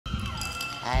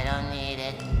I don't need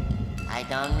it. I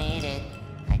don't need it.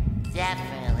 I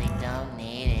definitely don't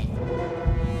need it.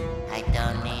 I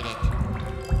don't need it.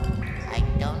 I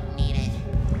don't need it.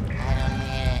 I don't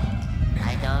need it.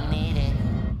 I don't need it.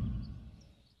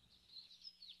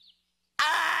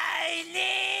 I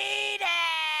need it!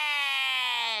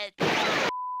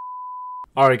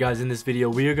 Alright guys, in this video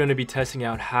we are going to be testing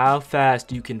out how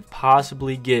fast you can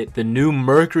possibly get the new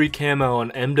Mercury camo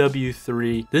on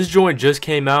MW3. This joint just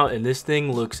came out and this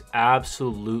thing looks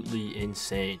absolutely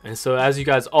insane. And so as you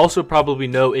guys also probably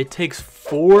know, it takes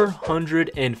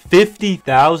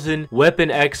 450,000 weapon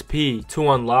XP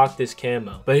to unlock this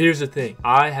camo. But here's the thing,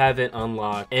 I haven't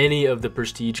unlocked any of the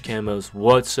prestige camos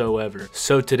whatsoever.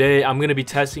 So today I'm going to be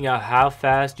testing out how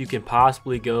fast you can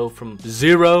possibly go from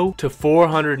 0 to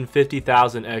 450,000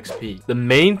 XP. The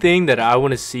main thing that I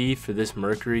want to see for this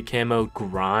Mercury camo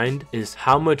grind is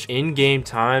how much in-game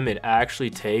time it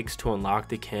actually takes to unlock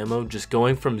the camo, just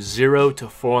going from 0 to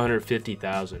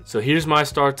 450,000. So here's my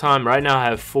start time. Right now I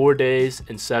have 4 days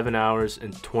and 7 hours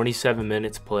and 27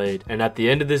 minutes played, and at the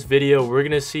end of this video we're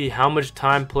gonna see how much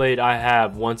time played I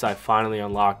have once I finally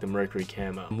unlock the Mercury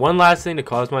camo. One last thing to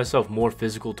cause myself more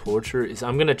physical torture is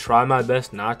I'm gonna try my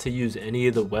best not to use any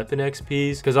of the weapon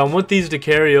XPs, because I want these to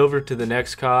carry over to the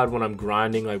next COD when I'm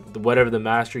grinding like whatever the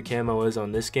mastery camo is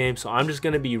on this game. So I'm just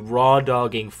gonna be raw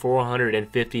dogging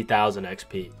 450,000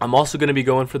 XP. I'm also gonna be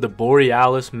going for the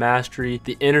Borealis mastery,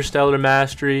 the Interstellar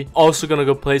mastery, also gonna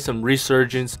go play some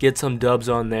Resurgence, get some dubs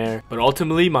on there. But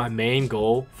ultimately my main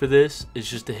goal for this is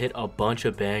just to hit a bunch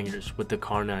of bangers with the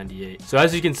Car 98. So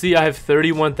as you can see, I have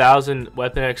 31,000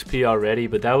 weapon XP already,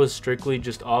 but that was strictly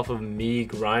just off of me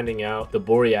grinding out the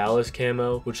Borealis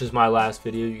camo, which is my last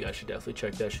video. You guys should definitely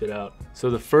check that shit out.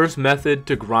 So the first method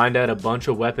to grind out a bunch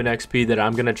of weapon XP that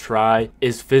I'm gonna try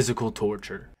is physical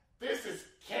torture. This is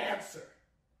cancer.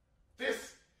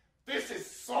 This is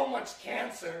so much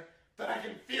cancer that I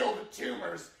can feel the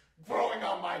tumors growing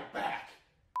on my back.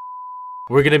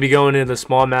 We're going to be going into the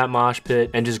small map mosh pit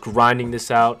and just grinding this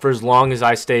out for as long as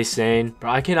I stay sane. But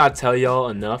I cannot tell y'all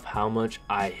enough how much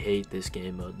I hate this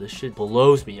game mode. This shit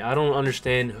blows me. I don't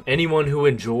understand anyone who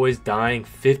enjoys dying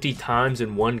 50 times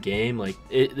in one game. Like,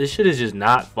 this shit is just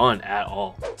not fun at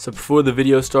all. So before the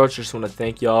video starts, I just want to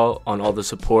thank y'all on all the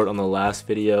support on the last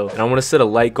video. And I want to set a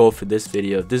like goal for this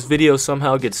video. If this video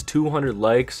somehow gets 200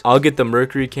 likes, I'll get the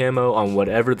Mercury camo on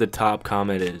whatever the top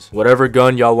comment is. Whatever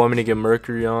gun y'all want me to get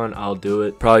Mercury on, I'll do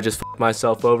it. Probably just f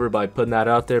myself over by putting that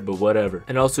out there, but whatever.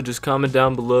 And also just comment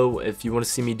down below if you want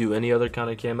to see me do any other kind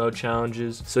of camo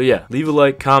challenges. So yeah, leave a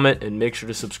like, comment, and make sure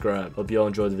to subscribe. Hope y'all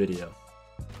enjoy the video.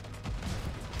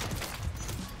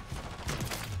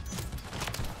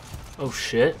 Oh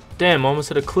shit. Damn, almost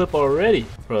hit a clip already.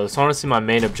 Bro, it's honestly my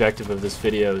main objective of this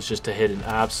video is just to hit an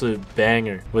absolute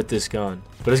banger with this gun.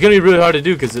 But it's gonna be really hard to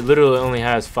do because it literally only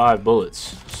has 5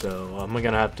 bullets. So I'm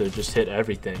gonna have to just hit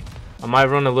everything. I might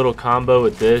run a little combo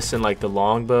with this and like the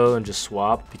longbow and just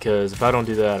swap, because if I don't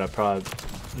do that, I'm probably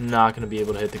not going to be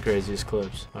able to hit the craziest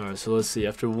clips. Alright, so let's see.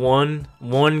 After one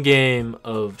game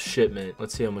of shipment,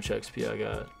 let's see how much XP I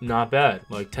got. Not bad.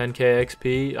 Like 10k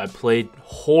XP. I played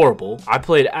horrible. I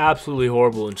played absolutely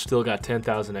horrible and still got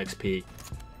 10,000 XP.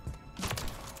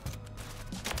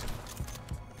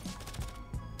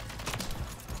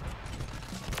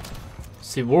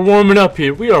 See, we're warming up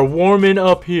here. We are warming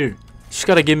up here. Just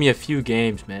gotta give me a few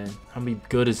games, man. I'll be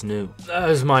good as new. That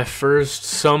was my first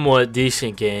somewhat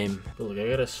decent game. But look, I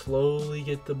gotta slowly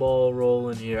get the ball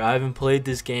rolling here. I haven't played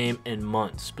this game in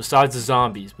months, besides the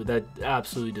zombies, but that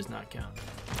absolutely does not count.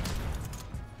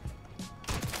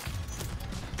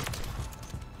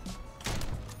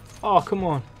 Oh, come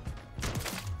on.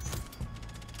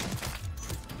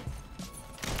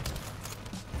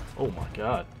 Oh my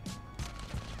god.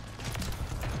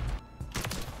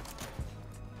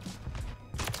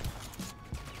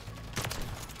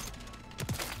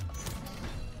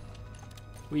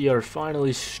 We are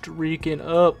finally streaking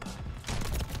up.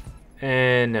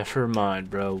 And never mind,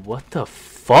 bro. What the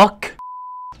fuck?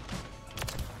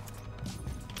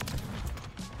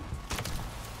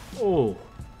 Oh.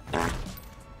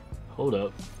 Hold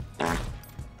up.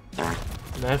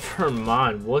 Never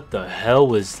mind. What the hell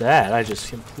was that? I just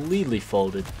completely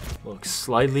folded. Looks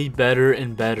slightly better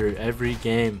and better every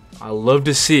game. I love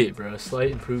to see it, bro.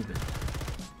 Slight improvement.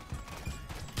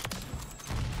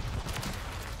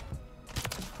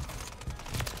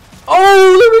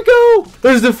 Oh, there we go!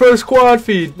 There's the first quad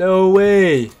feed. No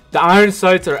way. The iron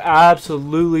sights are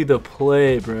absolutely the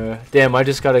play, bruh. Damn, I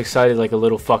just got excited like a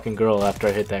little fucking girl after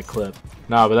I hit that clip.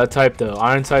 Nah, but that type though.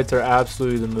 Iron sights are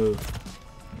absolutely the move.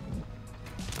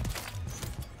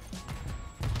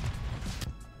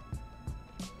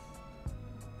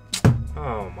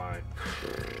 Oh my.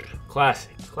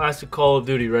 Classic. Classic Call of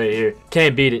Duty right here.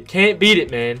 Can't beat it. Can't beat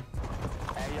it, man.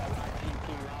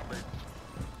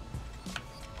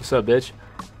 What's up, bitch?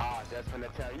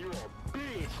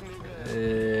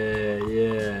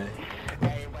 Yeah.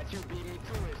 Hey, but you beat me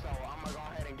to it, so I'm gonna go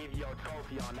ahead and give you a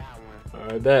trophy on that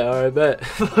one. Alright, bet.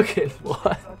 Fucking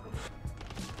what?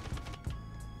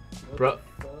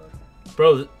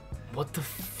 Bro, what the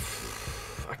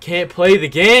I can't play the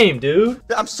game, dude.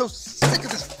 I'm so sick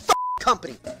of this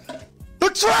company. The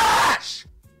trash!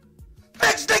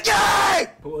 Fix the game!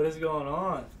 What is going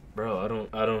on? Bro, I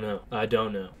don't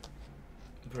know.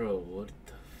 Bro, what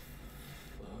the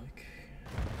fuck?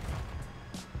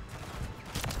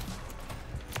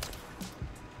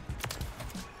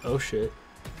 Oh shit.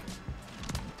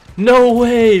 No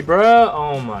way, bruh!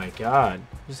 Oh my god.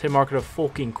 Just hit market a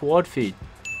fucking quad feed.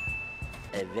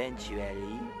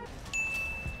 Eventually.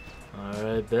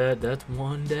 Alright, bet. That's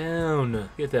one down.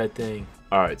 Get that thing.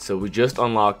 Alright, so we just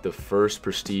unlocked the first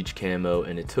Prestige camo,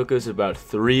 and it took us about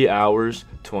 3 hours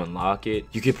to unlock it.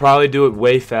 You could probably do it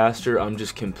way faster. I'm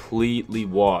just completely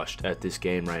washed at this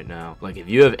game right now. Like, if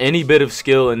you have any bit of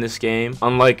skill in this game,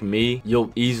 unlike me,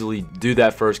 you'll easily do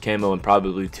that first camo in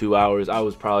probably 2 hours. I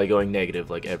was probably going negative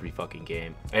like every fucking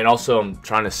game. And also, I'm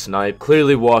trying to snipe.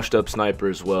 Clearly washed up sniper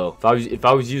as well. If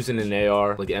I was using an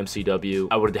AR, like MCW,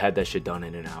 I would have had that shit done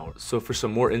in an hour. So for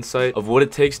some more insight of what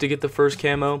it takes to get the first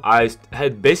camo, I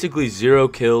had basically 0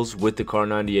 kills with the Car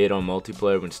 98 on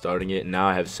multiplayer when starting it, and now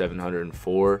I have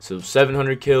 704. So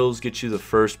 700 kills get you the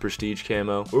first Prestige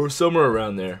camo, or somewhere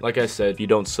around there. Like I said, if you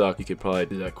don't suck, you could probably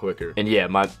do that quicker. And yeah,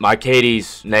 my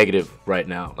KD's negative right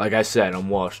now. Like I said, I'm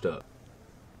washed up.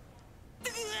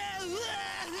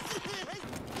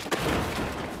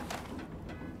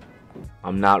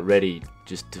 I'm not ready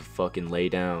just to fucking lay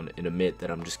down and admit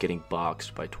that I'm just getting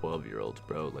boxed by 12-year-olds,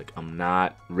 bro. Like, I'm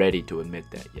not ready to admit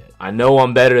that yet. I know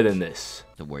I'm better than this.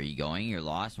 So where are you going? You're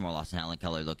lost. More lost in Helen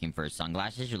Keller looking for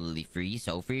sunglasses. You're literally free,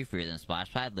 so free, freer than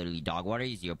splash pad. Literally dog water.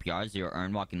 0 PR, 0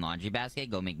 earn. Walking laundry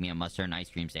basket. Go make me a mustard and ice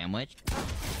cream sandwich.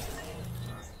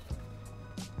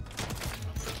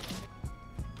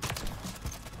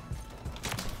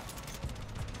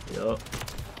 Yup.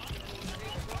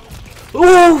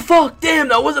 Oh fuck! Damn,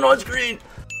 that wasn't on screen.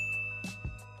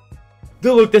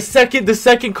 Dude, look, the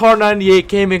second Car 98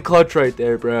 came in clutch right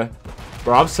there, bruh.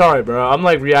 Bro, I'm sorry, bro. I'm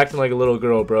like reacting like a little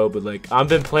girl, bro. But like, I've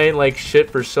been playing like shit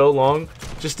for so long.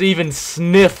 Just to even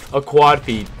sniff a quad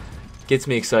feed gets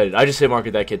me excited. I just hit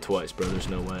market that kid twice, bro. There's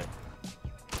no way.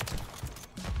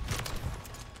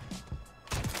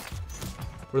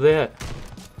 Where they at?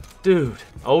 Dude,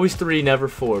 always 3, never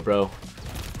 4, bro.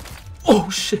 Oh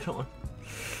shit on.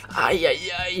 Ay, ay,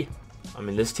 ay. I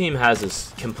mean, this team has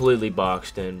us completely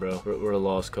boxed in, bro. We're a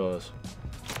lost cause.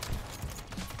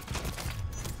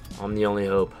 I'm the only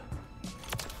hope.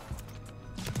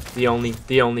 The only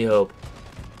hope.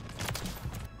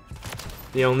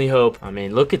 The only hope. I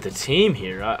mean, look at the team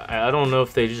here. I don't know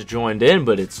if they just joined in,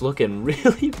 but it's looking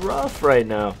really rough right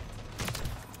now.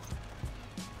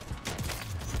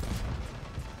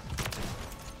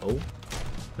 Oh.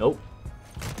 Nope.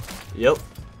 Yep.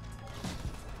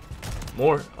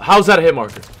 More. How's that a hit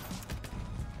marker?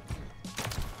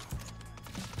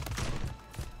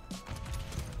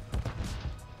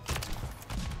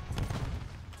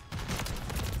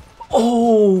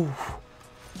 Oh.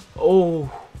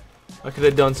 Oh. I could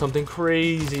have done something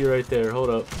crazy right there. Hold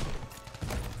up.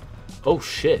 Oh,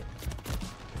 shit.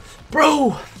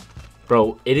 Bro.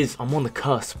 Bro, it is. I'm on the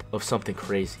cusp of something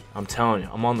crazy. I'm telling you.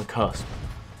 I'm on the cusp.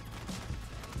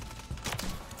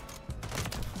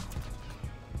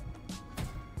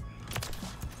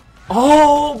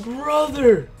 Oh,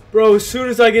 brother. Bro, as soon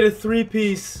as I get a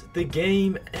 3-piece, the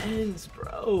game ends,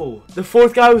 bro. The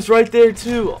 4th guy was right there,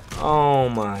 too. Oh,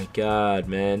 my God,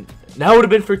 man. That would have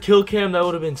been for kill cam. That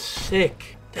would have been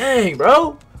sick. Dang,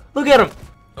 bro. Look at him.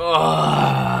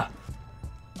 Ugh.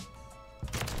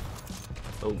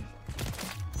 Oh.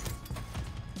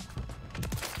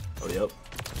 Oh, yep.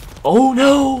 Oh,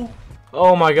 no.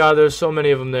 Oh, my God. There's so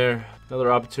many of them there.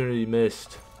 Another opportunity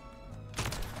missed.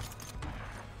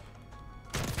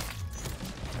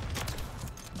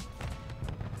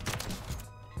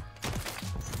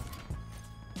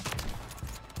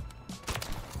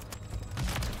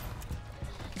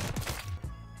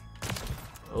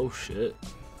 Oh shit.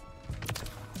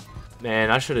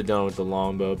 Man, I should have done with the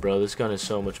longbow, bro. This gun is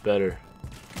so much better.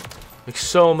 Like,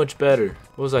 so much better.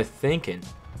 What was I thinking?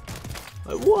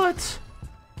 Like, what?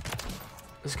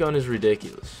 This gun is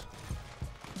ridiculous.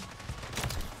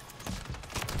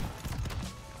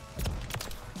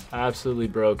 Absolutely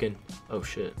broken. Oh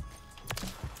shit.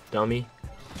 Dummy.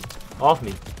 Off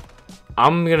me.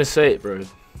 I'm gonna say it, bro.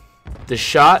 The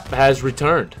shot has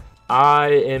returned. I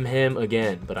am him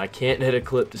again, but I can't hit a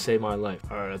clip to save my life.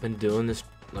 Alright, I've been doing this,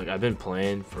 like, I've been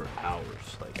playing for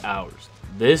hours, like hours.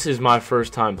 This is my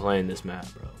first time playing this map,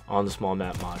 bro, on the small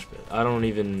map mosh pit.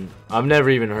 I've never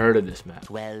even heard of this map.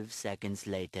 12 seconds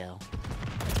later.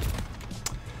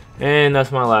 And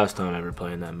that's my last time ever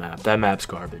playing that map. That map's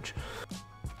garbage.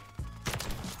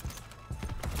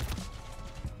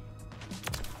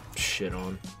 Shit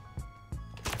on.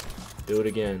 Do it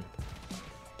again.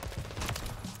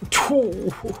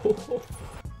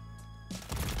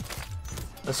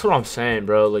 That's what I'm saying,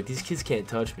 bro. Like, these kids can't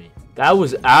touch me. That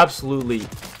was absolutely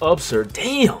absurd.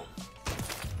 Damn.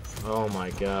 Oh my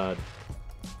god.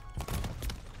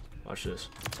 Watch this.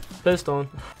 Pissed on.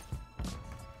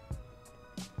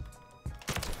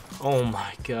 Oh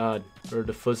my god. Heard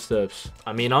the footsteps.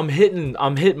 I mean, I'm hitting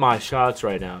my shots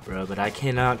right now, bro, but I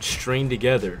cannot string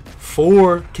together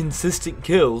 4 consistent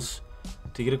kills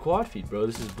to get a quad feed, bro.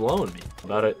 This is blowing me.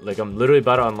 I'm literally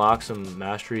about to unlock some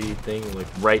mastery thing, like,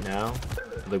 right now.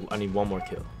 Like, I need 1 more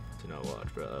kill to not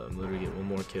watch, bro. I'm literally getting 1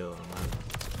 more kill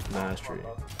on my mastery.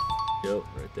 Yep,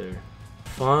 right there.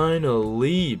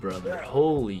 Finally, brother.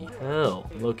 Holy hell.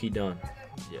 Low-key done.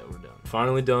 Yeah, we're done.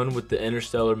 Finally done with the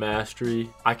Interstellar Mastery.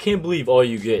 I can't believe all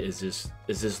you get is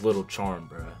this little charm,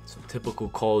 bro. Some typical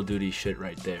Call of Duty shit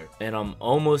right there. And I'm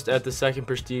almost at the 2nd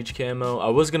Prestige camo. I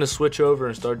was gonna switch over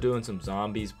and start doing some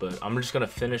zombies, but I'm just gonna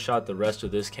finish out the rest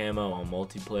of this camo on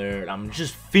multiplayer. I'm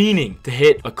just fiending to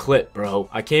hit a clip, bro.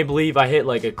 I can't believe I hit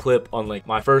like a clip on like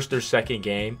my 1st or 2nd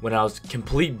game when I was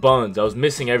complete buns. I was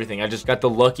missing everything. I just got the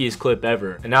luckiest clip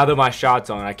ever. And now that my shot's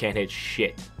on, I can't hit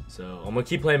shit. So I'm gonna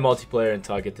keep playing multiplayer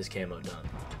until I get this camo done.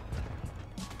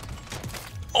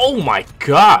 Oh my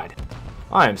god!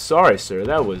 I am sorry, sir.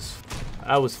 That was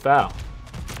foul.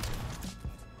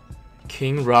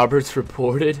 King Roberts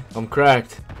reported. I'm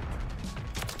cracked.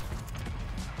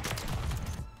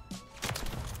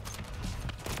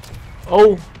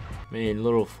 Oh! I mean,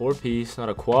 little 4-piece, not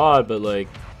a quad, but like,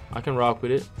 I can rock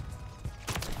with it.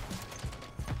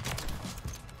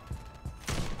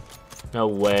 No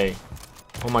way.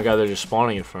 Oh my god, they're just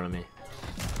spawning in front of me.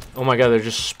 Oh my god, they're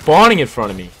just spawning in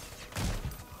front of me.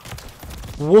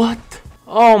 What?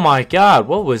 Oh my god,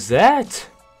 what was that?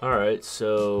 Alright,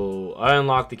 so I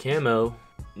unlocked the camo.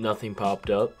 Nothing popped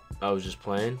up. I was just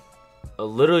playing. I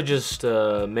literally just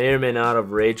may or may not have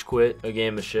rage quit a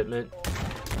game of shipment.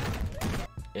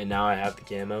 And now I have the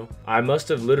camo. I must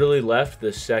have literally left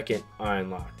the second I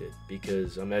unlocked it,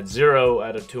 because I'm at 0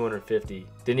 out of 250.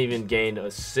 Didn't even gain a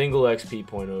single XP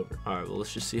point over. Alright, well,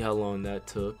 let's just see how long that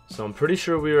took. So I'm pretty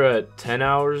sure we were at 10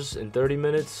 hours and 30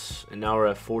 minutes, and now we're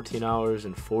at 14 hours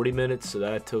and 40 minutes. So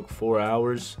that took 4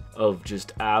 hours of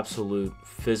just absolute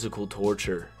physical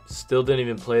torture. Still didn't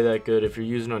even play that good. If you're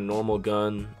using a normal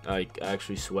gun, like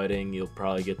actually sweating, you'll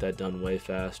probably get that done way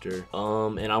faster.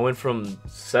 And I went from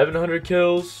 700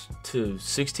 kills to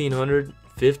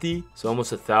 1650, so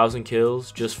almost 1,000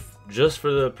 kills just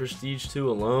for the Prestige 2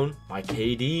 alone. My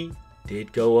KD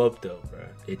did go up though, bro.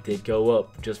 It did go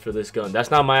up just for this gun.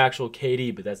 That's not my actual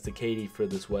KD, but that's the KD for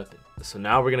this weapon. So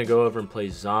now we're gonna go over and play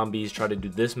zombies, try to do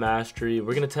this mastery.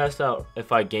 We're gonna test out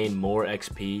if I gain more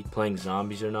XP playing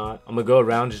zombies or not. I'm gonna go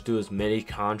around, just do as many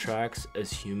contracts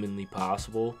as humanly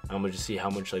possible. I'm gonna just see how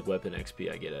much like weapon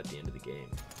XP I get at the end of the game.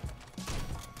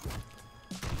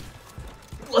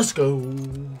 Let's go.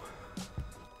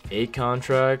 8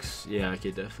 contracts. Yeah, I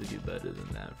could definitely do better than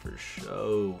that for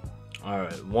sure.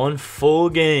 Alright, 1 full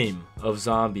game of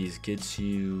zombies gets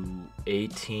you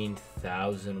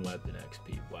 18,000 weapon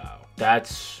XP. Wow.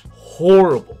 That's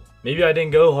horrible. Maybe I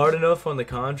didn't go hard enough on the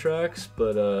contracts,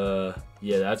 but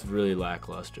yeah, that's really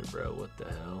lackluster, bro. What the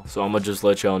hell? So I'm gonna just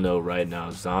let y'all know right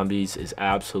now, zombies is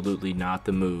absolutely not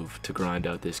the move to grind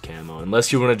out this camo.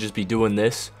 Unless you want to just be doing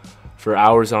this for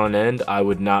hours on end, I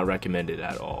would not recommend it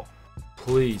at all.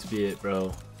 Please be it,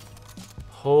 bro.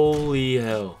 Holy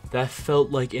hell. That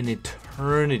felt like an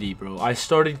eternity, bro. I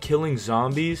started killing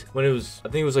zombies when I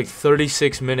think it was like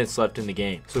 36 minutes left in the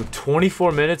game. So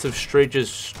 24 minutes of straight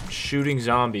just shooting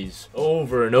zombies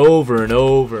over and over and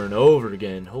over and over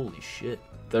again. Holy shit.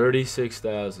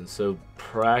 36,000. So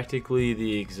practically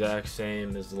the exact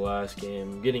same as the last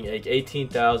game. I'm getting like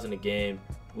 18,000 a game,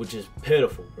 which is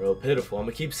pitiful, bro. Pitiful. I'm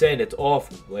gonna keep saying it's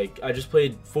awful. Like, I just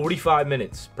played 45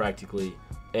 minutes practically,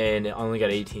 and I only got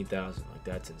 18,000. Like,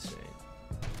 that's insane.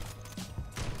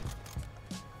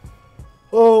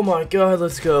 Oh my god,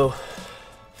 let's go.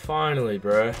 Finally,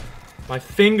 bruh. My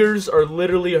fingers are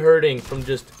literally hurting from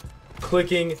just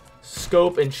clicking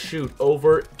scope and shoot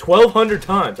over 1,200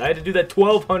 times. I had to do that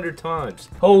 1,200 times.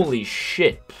 Holy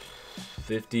shit.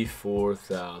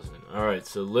 54,000. Alright,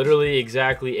 so literally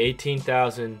exactly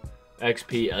 18,000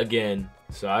 XP again.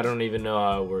 So I don't even know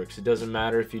how it works. It doesn't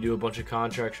matter if you do a bunch of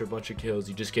contracts or a bunch of kills,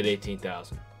 you just get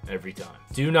 18,000 every time.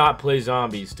 Do not play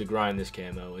zombies to grind this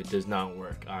camo. It does not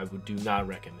work. I do not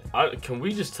recommend. Can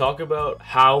we just talk about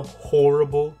how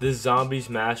horrible this zombies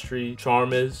mastery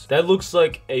charm is? That looks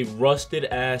like a rusted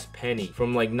ass penny from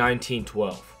like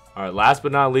 1912. Alright, last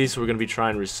but not least, we're going to be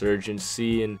trying Resurgence,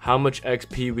 seeing how much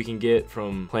XP we can get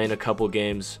from playing a couple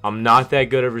games. I'm not that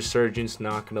good at Resurgence,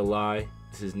 not going to lie.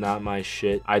 This is not my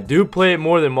shit. I do play it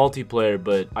more than multiplayer,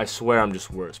 but I swear I'm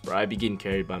just worse, bro. I be getting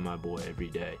carried by my boy every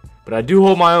day. But I do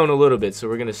hold my own a little bit, so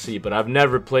we're going to see. But I've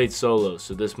never played solo,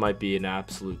 so this might be an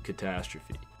absolute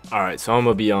catastrophe. Alright, so I'm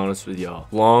gonna be honest with y'all.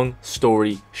 Long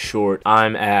story short,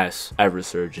 I'm ass at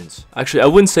Resurgence. Actually, I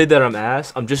wouldn't say that I'm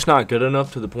ass. I'm just not good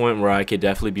enough to the point where I could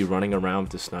definitely be running around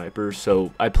with the sniper.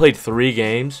 So I played 3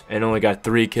 games and only got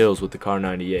 3 kills with the Kar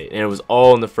 98. And it was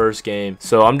all in the first game.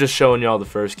 So I'm just showing y'all the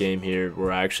first game here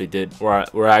where I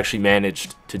actually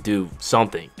managed to do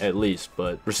something at least.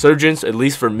 But Resurgence, at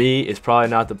least for me, is probably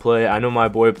not the play. I know my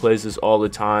boy plays this all the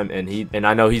time, and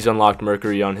I know he's unlocked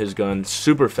Mercury on his gun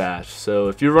super fast. So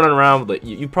if you're running around with, like,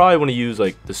 you probably want to use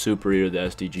like the Super E or the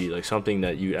SDG, like something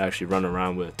that you actually run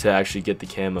around with to actually get the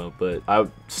camo. But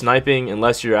sniping,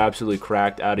 unless you're absolutely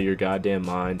cracked out of your goddamn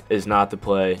mind, is not the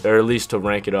play, or at least to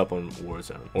rank it up on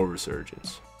Warzone or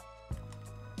Resurgence.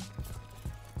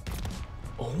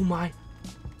 Oh my.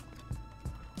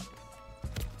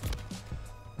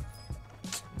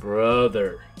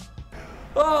 Brother.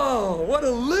 Oh, what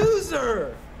a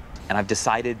loser! And I've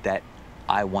decided that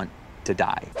I want to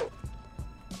die.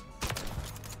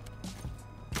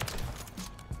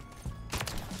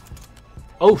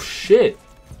 Oh shit!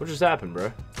 What just happened,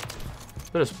 bro?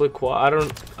 Been a split quad.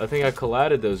 I think I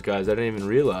collided those guys. I didn't even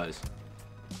realize.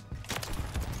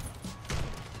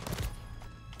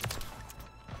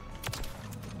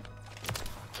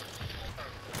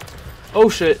 Oh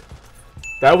shit!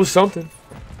 That was something.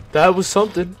 That was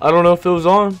something. I don't know if it was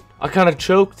on. I kind of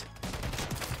choked.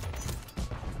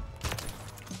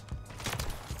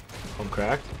 I'm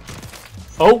cracked.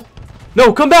 Oh!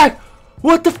 No, come back!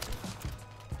 What the f—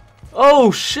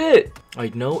 Oh shit!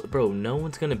 Like, no, bro, no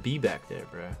one's gonna be back there,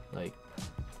 bro. Like,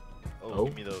 oh.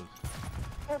 Give me those.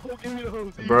 Oh, give me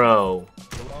those. Bro.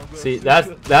 See,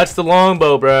 that's the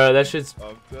longbow, bro. That shit's—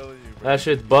 I'm telling you, bro. That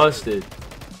shit's busted.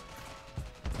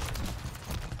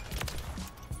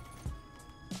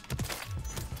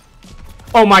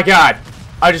 Oh my god!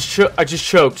 I just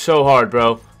choked so hard,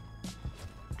 bro.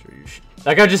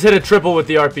 That guy just hit a triple with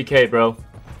the RPK, bro.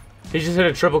 He just hit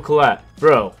a triple collat,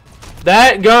 bro.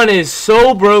 That gun is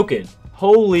so broken.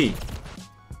 Holy.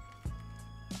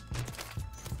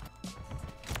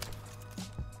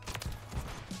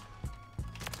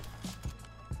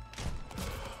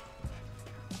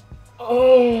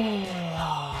 Oh.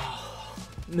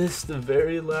 Missed the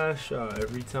very last shot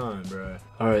every time, bro.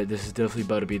 Alright, this is definitely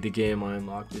about to be the game I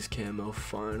unlock this camo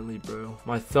finally, bro.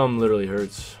 My thumb literally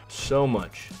hurts so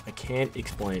much. I can't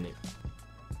explain it.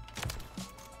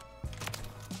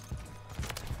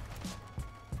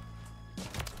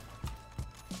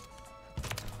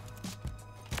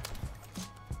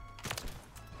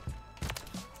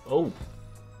 Oh.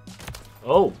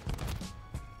 Oh.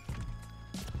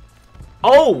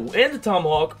 Oh, and the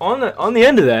tomahawk on the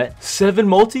end of that. 7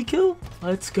 multi-kill?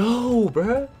 Let's go,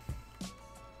 bruh.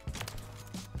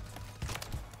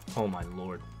 Oh my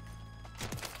lord.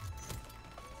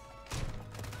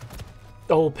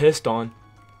 Oh, pissed on.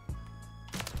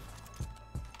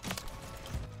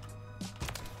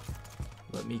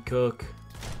 Let me cook.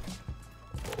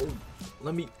 Oh,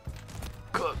 let me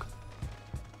cook.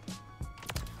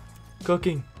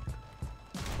 Cooking.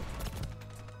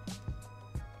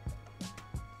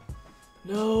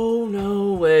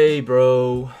 No way,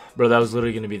 bro. Bro, that was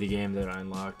literally gonna be the game that I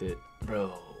unlocked it.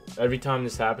 Bro, every time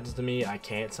this happens to me, I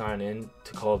can't sign in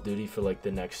to Call of Duty for like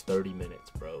the next 30 minutes,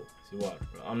 bro. See, watch,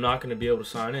 bro. I'm not gonna be able to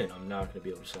sign in. I'm not gonna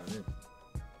be able to sign in.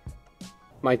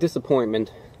 My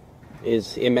disappointment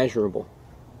is immeasurable.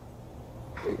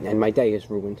 And my day is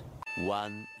ruined.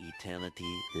 One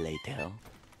eternity later.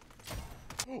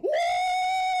 Woo!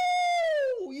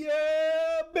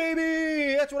 Yeah,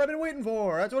 baby! That's what I've been waiting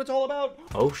for. That's what it's all about.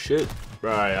 Oh shit.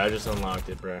 Right, I just unlocked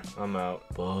it, bruh. I'm out.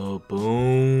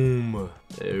 Boom.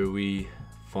 There we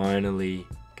finally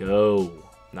go.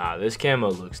 Nah, this camo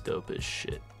looks dope as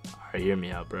shit. Alright, hear me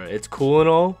out, bro. It's cool and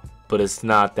all, but it's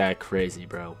not that crazy,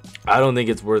 bro. I don't think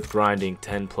it's worth grinding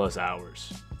 10 plus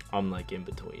hours. I'm like in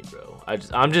between, bro.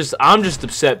 I'm just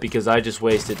upset because I just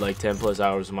wasted like 10 plus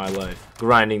hours of my life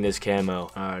grinding this camo.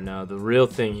 Alright, now the real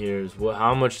thing here is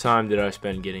how much time did I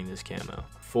spend getting this camo?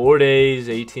 4 days,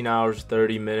 18 hours,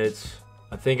 30 minutes.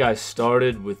 I think I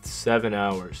started with 7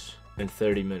 hours and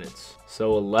 30 minutes.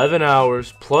 So 11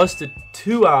 hours plus the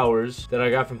 2 hours that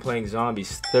I got from playing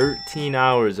zombies. 13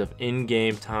 hours of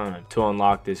in-game time to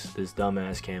unlock this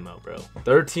dumbass camo, bro.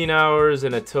 13 hours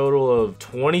and a total of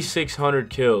 2,600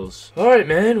 kills. Alright,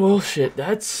 man. Well, shit.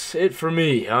 That's it for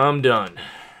me. I'm done.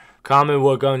 Comment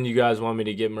what gun you guys want me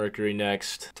to get Mercury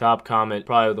next. Top comment.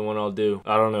 Probably the one I'll do.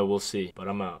 I don't know. We'll see. But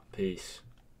I'm out. Peace.